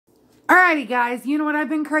Alrighty, guys. You know what I've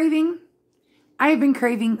been craving? I have been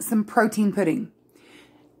craving some protein pudding.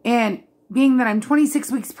 And being that I'm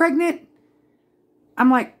 26 weeks pregnant,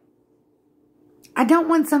 I'm like, I don't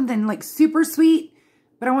want something like super sweet,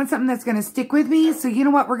 but I want something that's going to stick with me. So you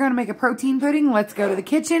know what? We're going to make a protein pudding. Let's go to the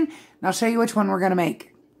kitchen and I'll show you which one we're going to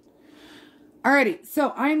make. Alrighty.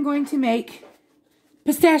 So I'm going to make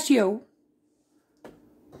pistachio,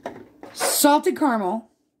 salted caramel,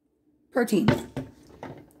 protein.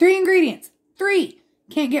 3 ingredients. 3.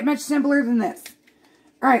 Can't get much simpler than this.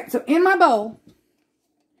 Alright, so in my bowl,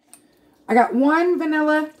 I got 1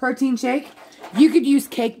 vanilla protein shake. You could use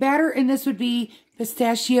cake batter, and this would be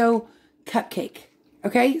pistachio cupcake.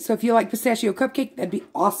 Okay, so if you like pistachio cupcake, that'd be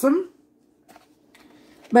awesome.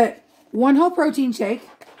 But 1 whole protein shake.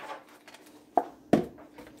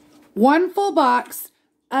 1 full box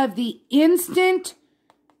of the instant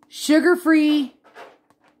sugar-free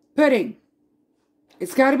pudding.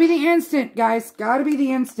 It's got to be the instant, guys. Got to be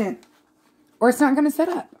the instant. Or it's not going to set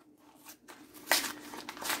up.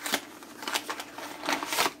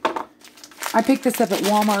 I picked this up at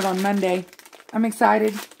Walmart on Monday. I'm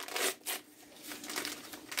excited.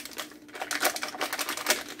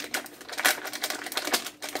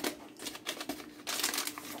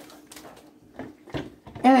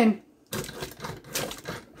 And then,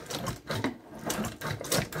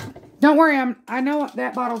 don't worry, I know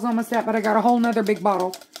that bottle's almost out, but I got a whole nother big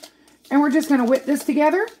bottle. And we're just going to whip this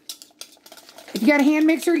together. If you got a hand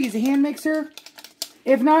mixer, use a hand mixer.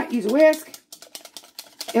 If not, use a whisk.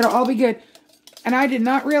 It'll all be good. And I did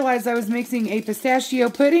not realize I was mixing a pistachio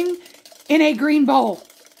pudding in a green bowl.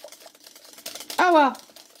 Oh well.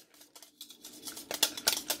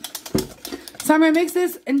 So I'm going to mix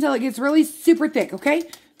this until it gets really super thick, okay?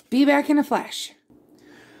 Be back in a flash.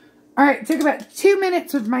 Alright, it took about 2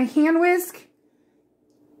 minutes with my hand whisk.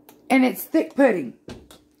 And it's thick pudding.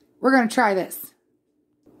 We're going to try this.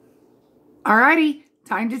 Alrighty,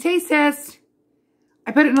 time to taste test.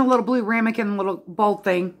 I put it in a little blue ramekin little bowl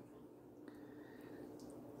thing.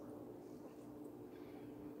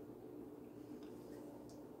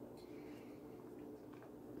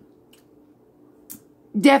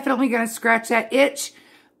 Definitely going to scratch that itch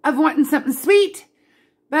of wanting something sweet,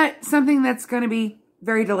 but something that's going to be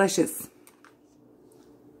very delicious.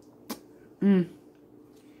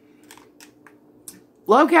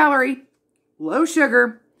 Low calorie, low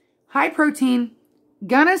sugar, high protein,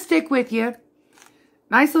 gonna stick with you.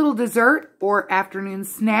 Nice little dessert or afternoon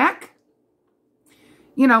snack.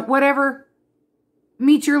 You know, whatever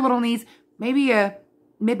meets your little needs. Maybe a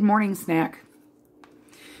mid-morning snack.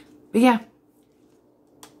 But yeah.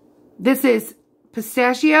 This is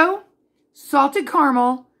pistachio, salted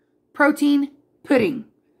caramel, protein pudding.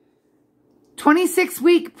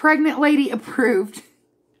 26-week pregnant lady approved.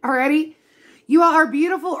 Alrighty? You all are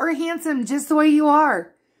beautiful or handsome just the way you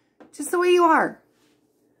are. Just the way you are.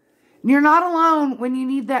 And you're not alone when you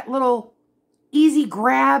need that little easy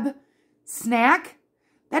grab snack.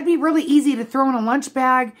 That'd be really easy to throw in a lunch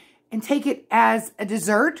bag and take it as a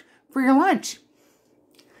dessert for your lunch.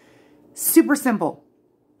 Super simple.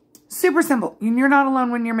 Super simple. And you're not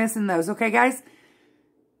alone when you're missing those. Okay, guys?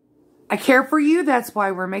 I care for you. That's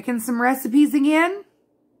why we're making some recipes again.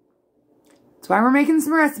 That's why we're making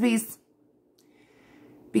some recipes.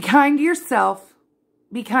 Be kind to yourself.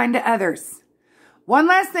 Be kind to others. One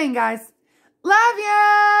last thing, guys. Love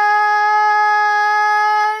ya!